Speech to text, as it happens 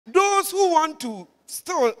who want to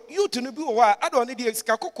still you to be why I don't need the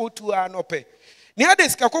skakoko to no pay. Near the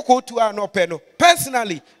skakoko to no pay.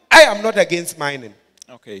 Personally, I am not against mining.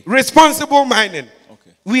 Okay. Responsible mining.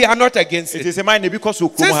 Okay. We are not against it. It is a mining because we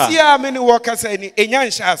this year many workers in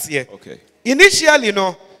here. Okay. Initially,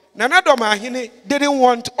 Nana Dormaa didn't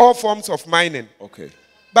want all forms of mining. Okay.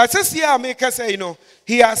 But this year maker say,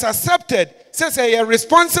 he has accepted says a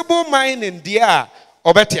responsible mining there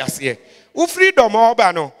obetias here. Freedom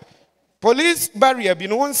obano. Police barrier be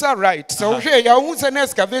no one's right. So here you an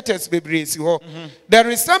excavators be brace you. There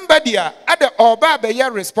is somebody at the oba be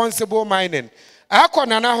responsible mining.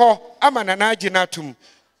 Akonana ho amanana jinatum.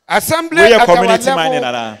 Assembly at community our mining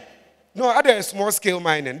level. No, other small scale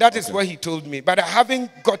mining. That is what he told me. But I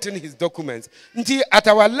haven't gotten his documents. Until at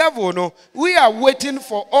our level, no, we are waiting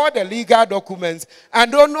for all the legal documents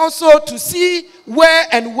and then also to see where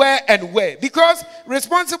and where. Because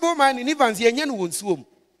responsible mining, even yenyen won't.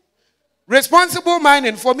 Responsible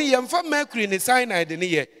mining for me, I'm from mercury in the cyanide in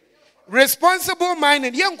here. Responsible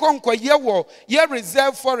mining, young conquer ye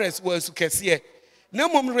reserve forest was to no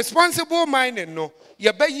more responsible mining, no,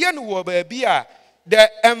 ye be yen wo be the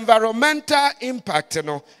environmental impact,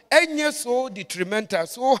 any so detrimental,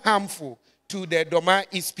 so harmful to the Dormaa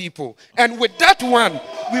East people. And with that one,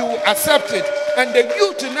 we will accept it. And the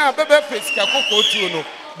youth now,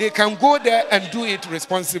 they can go there and do it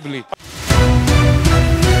responsibly.